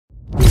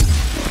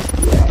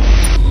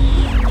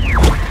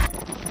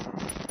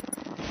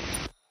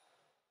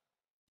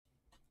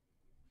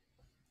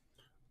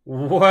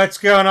What's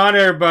going on,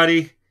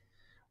 everybody?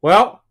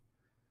 Well,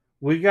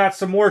 we got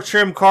some more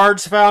trim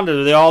cards found.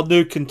 They're the all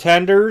new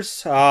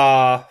Contenders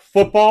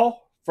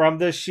football from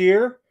this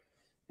year.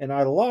 And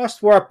I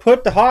lost where I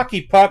put the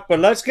hockey puck, but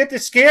let's get the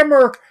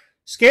scammer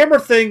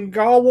thing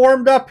all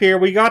warmed up here.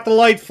 We got the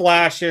light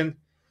flashing.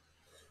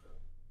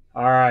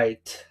 All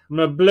right. I'm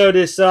going to blow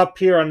this up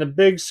here on the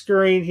big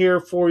screen here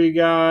for you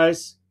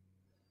guys.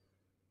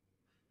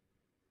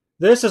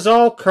 This is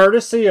all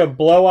courtesy of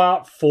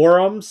Blowout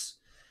forums.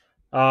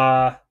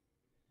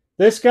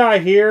 This guy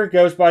here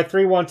goes by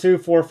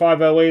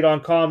 312-4508 on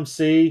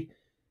ComC.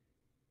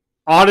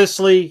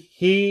 Honestly,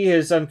 he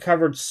has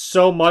uncovered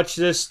so much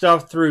of this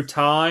stuff through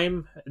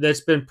time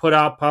that's been put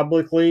out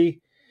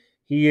publicly.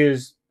 He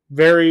is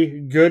very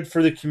good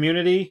for the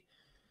community.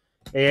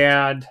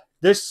 And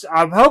this,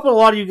 I'm hoping a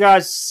lot of you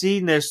guys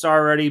seen this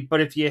already, but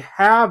if you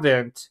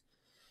haven't,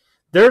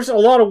 there's a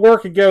lot of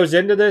work that goes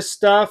into this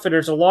stuff, and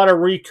there's a lot of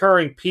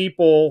recurring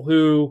people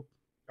who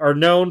are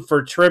known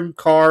for trim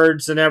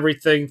cards and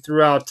everything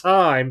throughout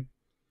time,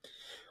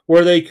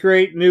 where they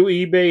create new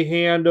eBay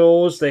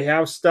handles, they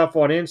have stuff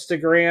on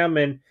Instagram,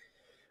 and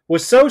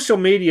with social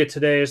media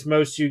today, as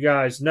most of you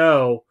guys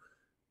know,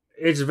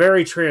 it's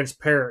very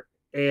transparent.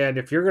 And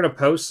if you're going to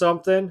post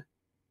something,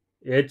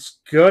 it's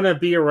going to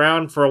be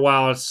around for a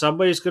while, and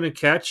somebody's going to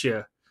catch you.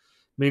 I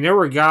mean, there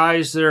were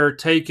guys that are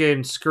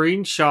taking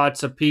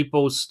screenshots of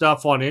people's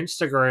stuff on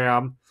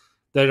Instagram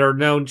that are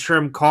known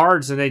trim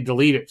cards, and they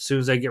delete it as soon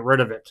as they get rid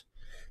of it.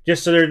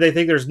 Just so they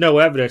think there's no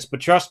evidence.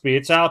 But trust me,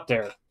 it's out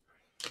there.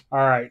 All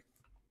right.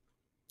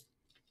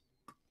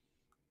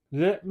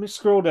 Let me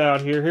scroll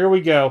down here. Here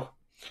we go.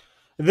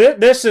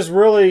 This is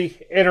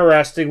really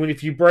interesting when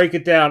if you break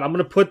it down. I'm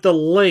going to put the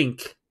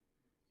link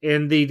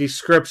in the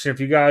description if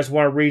you guys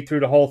want to read through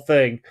the whole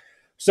thing.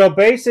 So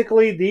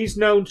basically, these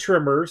known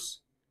trimmers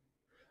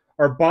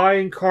are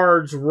buying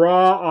cards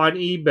raw on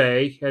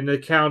eBay, and the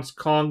account's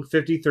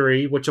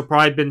Kong53, which will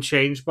probably have been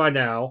changed by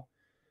now.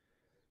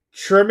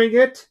 Trimming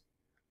it,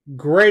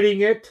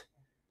 grading it,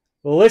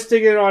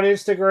 listing it on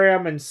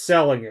Instagram, and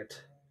selling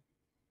it.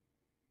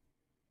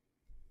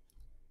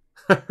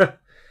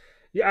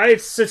 Yeah,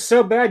 it's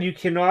so bad you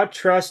cannot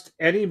trust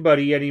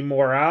anybody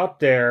anymore out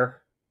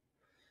there,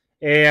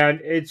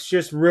 and it's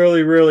just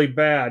really, really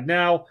bad.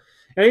 Now,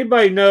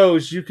 anybody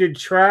knows you could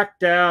track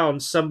down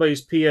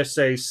somebody's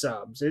PSA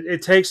subs.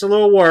 It takes a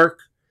little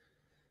work,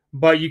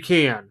 but you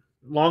can.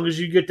 As long as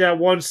you get that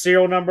one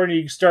serial number and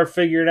you can start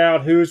figuring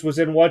out whose was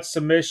in what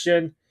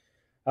submission.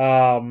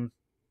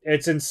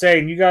 It's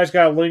insane. You guys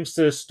got links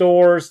to the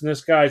stores and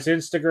this guy's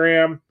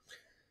Instagram.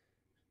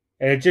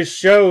 And it just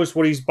shows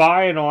what he's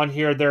buying on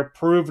here. They're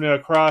proving it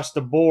across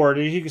the board.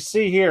 And you can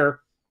see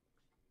here,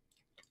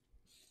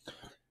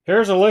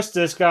 here's a list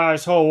of this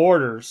guy's whole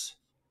orders.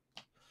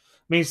 I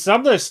mean,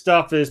 some of this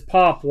stuff is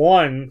Pop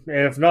 1,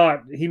 and if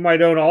not, he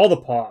might own all the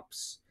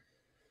Pops.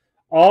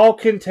 All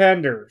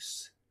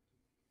Contenders.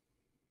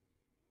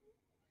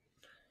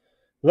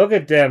 Look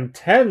at them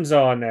 10s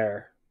on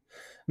there.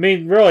 I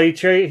mean, really,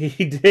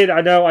 he did.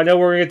 I know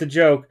we're going to get the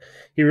joke.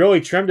 He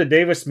really trimmed a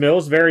Davis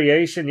Mills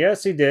variation.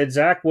 Yes, he did.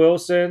 Zach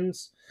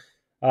Wilson's,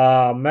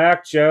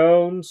 Mac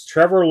Jones,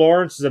 Trevor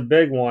Lawrence is a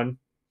big one.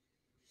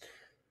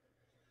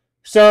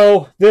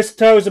 So this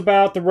tells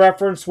about the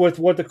reference with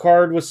what the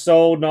card was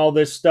sold and all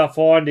this stuff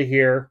onto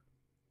here.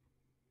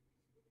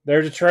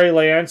 There's a Trey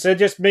Lance. It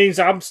just means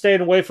I'm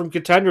staying away from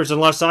Contenders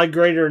unless I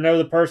grade it or know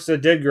the person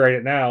that did grade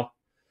it now.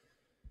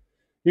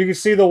 You can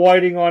see the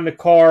whiting on the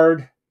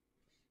card.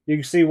 You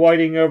can see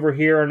whiting over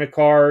here on the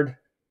card.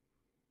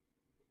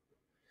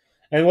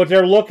 And what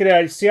they're looking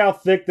at, see how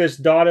thick this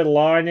dotted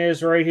line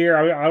is right here?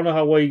 I don't know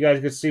how well you guys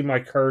can see my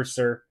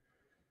cursor.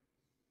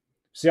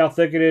 See how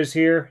thick it is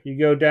here? You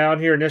go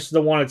down here, and this is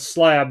the one that's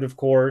slabbed, of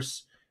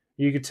course.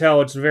 You can tell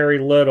it's very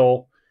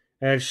little,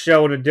 and it's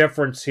showing a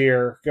difference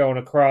here going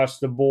across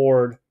the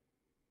board.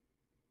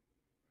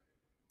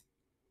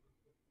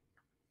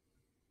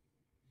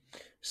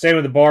 Same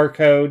with the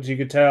barcodes, you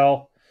can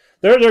tell.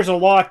 There's a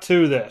lot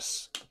to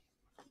this.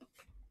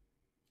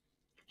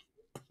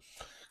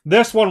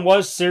 This one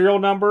was serial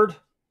numbered,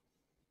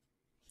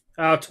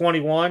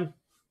 21.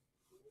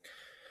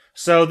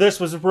 So this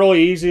was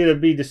really easy to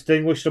be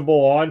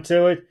distinguishable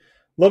onto it.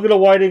 Look at the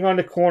whiting on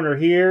the corner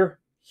here,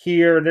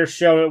 and they're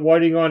showing it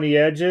whiting on the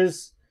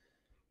edges.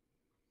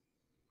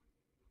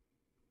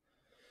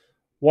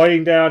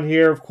 Whiting down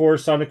here, of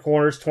course, on the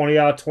corners, 20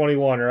 out of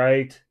 21,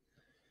 right?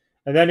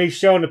 And then he's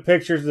showing the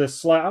pictures of the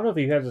slab. I don't know if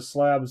he has the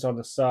slabs on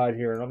the side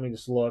here. Let me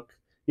just look.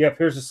 Yep,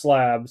 here's the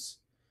slabs.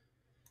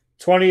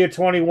 20 of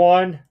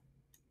 21.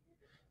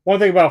 One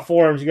thing about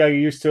forums you got to get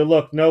used to.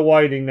 Look, no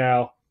whiting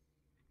now.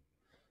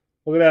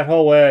 Look at that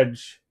whole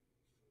edge.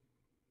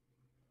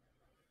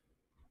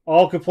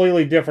 All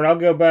completely different. I'll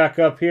go back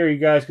up here. You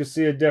guys can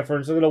see a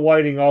difference. Look at the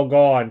whiting all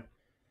gone.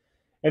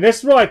 And this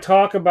is what I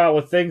talk about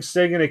with things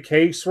sitting in a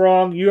case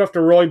wrong. You have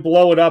to really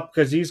blow it up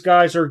because these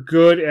guys are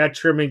good at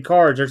trimming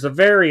cards. There's a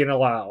variant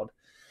allowed.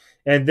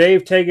 And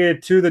they've taken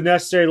it to the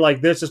necessary,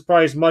 like this is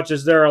probably as much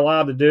as they're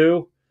allowed to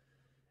do.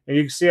 And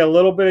you can see a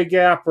little bit of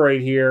gap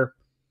right here.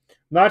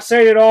 Not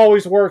saying it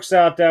always works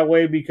out that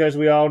way because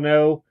we all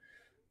know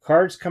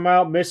cards come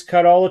out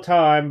miscut all the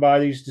time by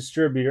these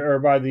distributors or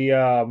by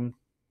the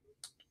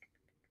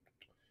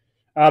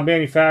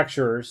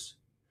manufacturers.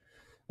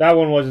 That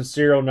one wasn't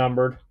serial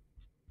numbered.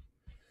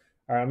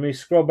 All right, let me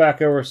scroll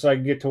back over so I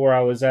can get to where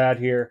I was at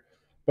here.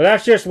 But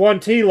that's just one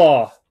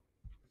T-Law.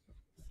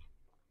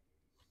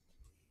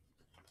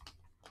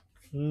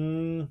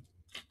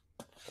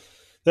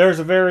 There's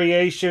a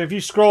variation. If you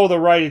scroll to the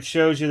right, it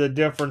shows you the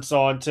difference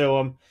onto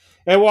them.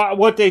 And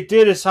what they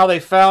did is how they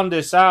found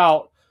this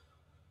out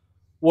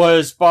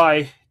was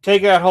by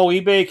taking that whole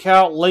eBay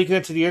account, linking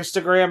it to the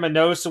Instagram, and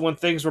noticing when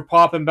things were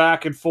popping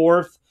back and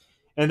forth.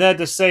 And then at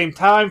the same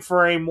time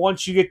frame,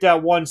 once you get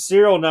that one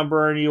serial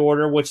number in the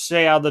order, which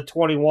say out of the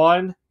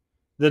 21,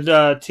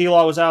 the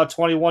T-Law was out of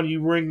 21,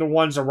 you ring the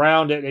ones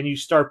around it and you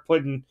start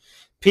putting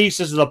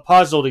pieces of the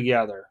puzzle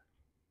together.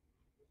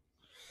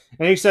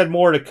 And he said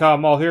more to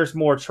come. Oh, here's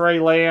more. Trey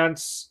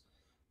Lance.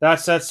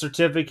 That's that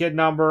certificate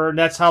number. And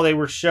that's how they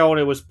were shown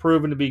it was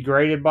proven to be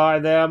graded by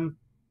them.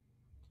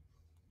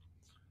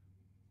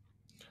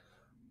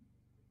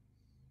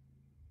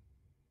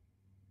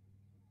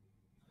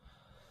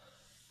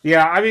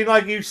 Yeah, I mean,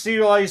 like you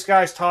see all these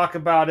guys talk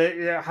about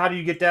it. How do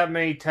you get that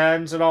many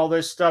tens and all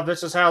this stuff?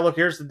 This is how, look,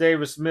 here's the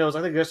Davis Mills.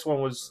 I think this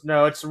one was,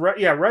 no, it's,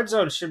 Red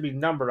Zone should be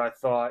numbered, I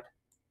thought.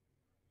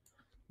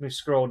 Let me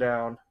scroll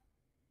down.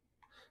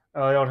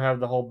 Oh, I don't have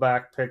the whole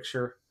back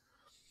picture.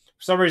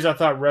 For some reason, I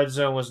thought Red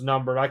Zone was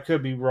numbered. I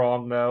could be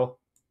wrong, though.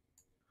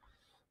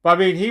 But, I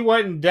mean, he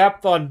went in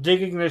depth on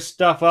digging this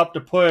stuff up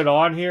to put it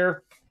on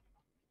here.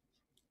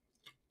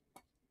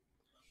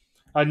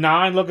 A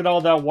 9, look at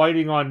all that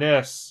whiting on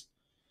this.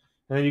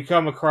 And then you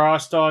come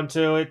across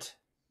onto it.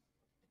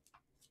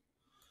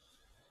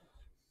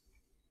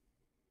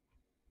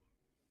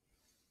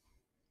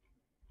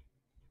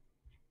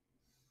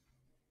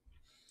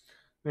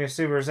 Let me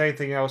see if there's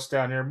anything else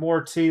down here.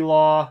 More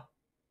T-Law.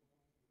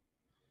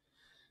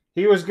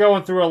 He was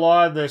going through a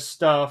lot of this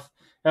stuff.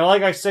 And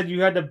like I said,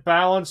 you had to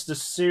balance the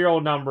serial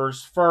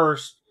numbers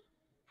first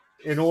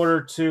in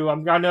order to...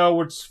 I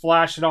know it's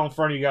flashing on in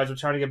front of you guys. I'm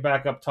trying to get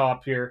back up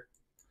top here.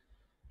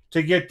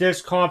 To get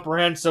this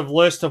comprehensive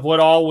list of what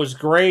all was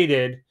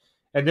graded.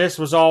 And this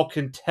was all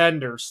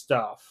contender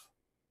stuff.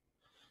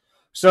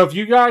 So if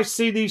you guys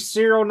see these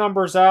serial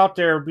numbers out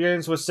there, it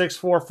begins with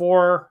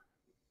 644...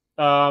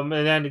 and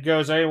then it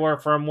goes anywhere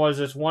from, was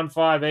this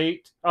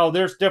 158? Oh,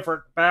 there's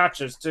different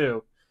batches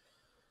too.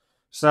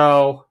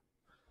 So,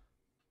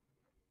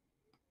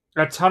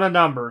 a ton of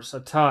numbers, a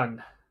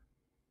ton.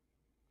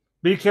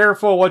 Be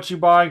careful what you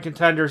buy in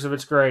Contenders if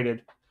it's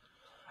graded.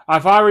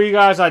 If I were you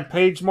guys, I'd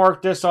page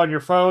mark this on your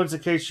phones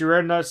in case you're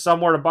in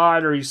somewhere to buy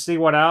it or you see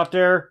one out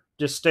there.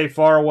 Just stay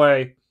far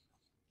away.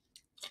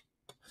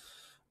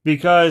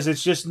 Because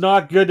it's just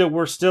not good that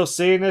we're still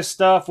seeing this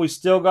stuff. We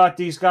still got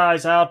these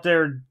guys out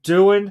there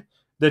doing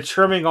the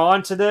trimming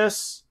onto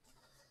this.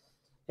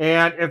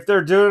 And if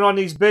they're doing it on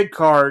these big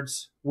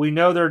cards, we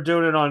know they're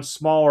doing it on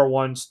smaller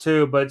ones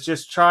too. But it's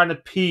just trying to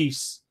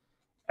piece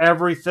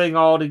everything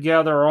all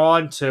together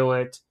onto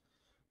it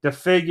to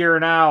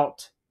figuring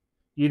out,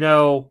 you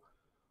know,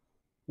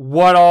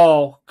 what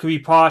all could be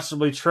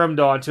possibly trimmed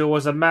onto. It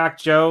was a Mac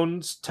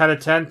Jones 10 of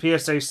 10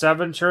 PSA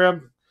 7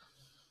 trim.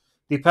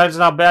 Depends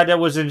on how bad that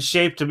was in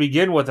shape to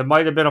begin with. It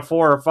might have been a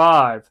 4 or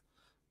 5.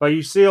 But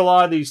you see a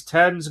lot of these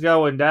 10s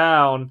going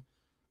down.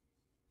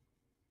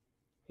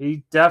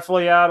 He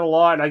definitely had a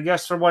lot. And I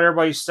guess from what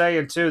everybody's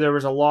saying, too, there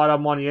was a lot of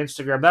them on the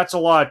Instagram. That's a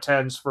lot of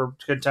 10s for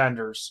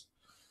Contenders.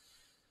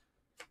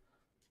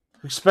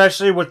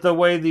 Especially with the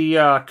way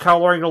the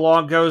coloring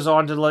along goes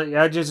onto the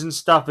edges and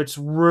stuff. It's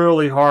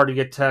really hard to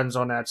get 10s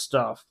on that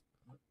stuff.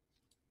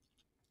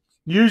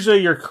 Usually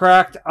your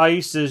cracked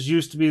ices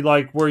used to be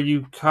like where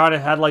you kind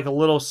of had like a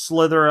little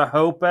slither of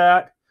hope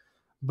at.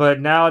 But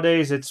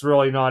nowadays it's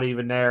really not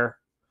even there.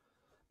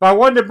 But I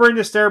wanted to bring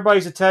this to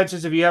everybody's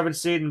attention if you haven't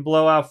seen it in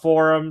Blowout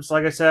forums.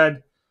 Like I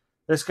said,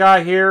 this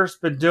guy here has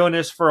been doing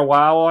this for a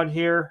while on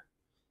here.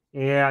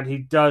 And he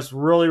does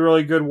really,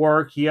 really good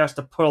work. He has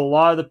to put a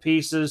lot of the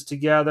pieces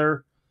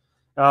together.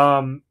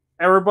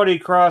 Everybody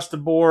across the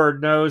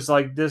board knows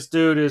like this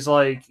dude is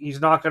like,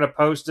 he's not going to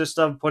post this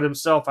stuff and put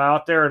himself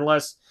out there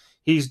unless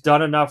he's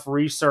done enough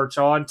research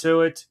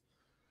onto it.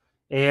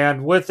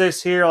 And with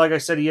this here, like I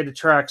said, he had to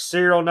track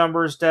serial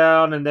numbers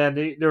down, and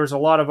then there was a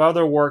lot of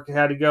other work that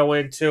had to go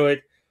into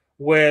it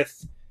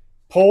with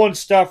pulling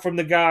stuff from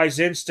the guy's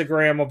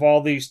Instagram of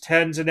all these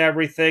 10s and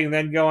everything, and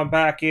then going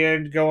back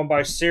in, going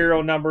by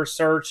serial number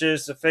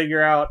searches to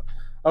figure out,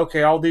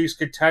 okay, all these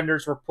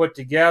contenders were put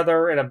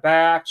together in a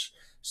batch,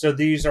 so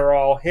these are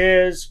all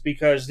his,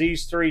 because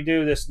these 3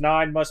 do, this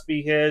 9 must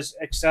be his,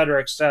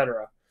 etc.,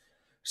 etc.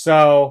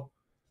 So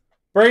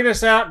bring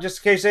this out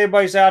just in case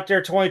anybody's out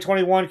there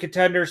 2021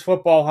 Contenders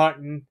football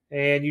hunting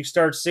and you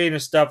start seeing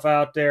this stuff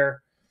out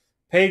there.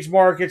 Page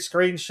mark it,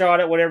 screenshot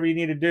it, whatever you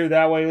need to do.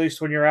 That way, at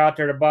least when you're out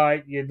there to buy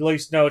it, you at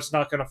least know it's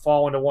not going to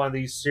fall into one of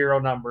these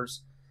serial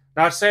numbers.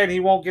 Not saying he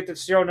won't get the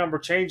serial number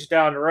changed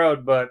down the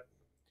road, but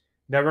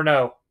never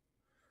know.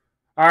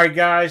 All right,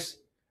 guys.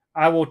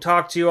 I will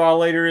talk to you all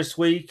later this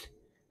week.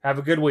 Have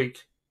a good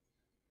week.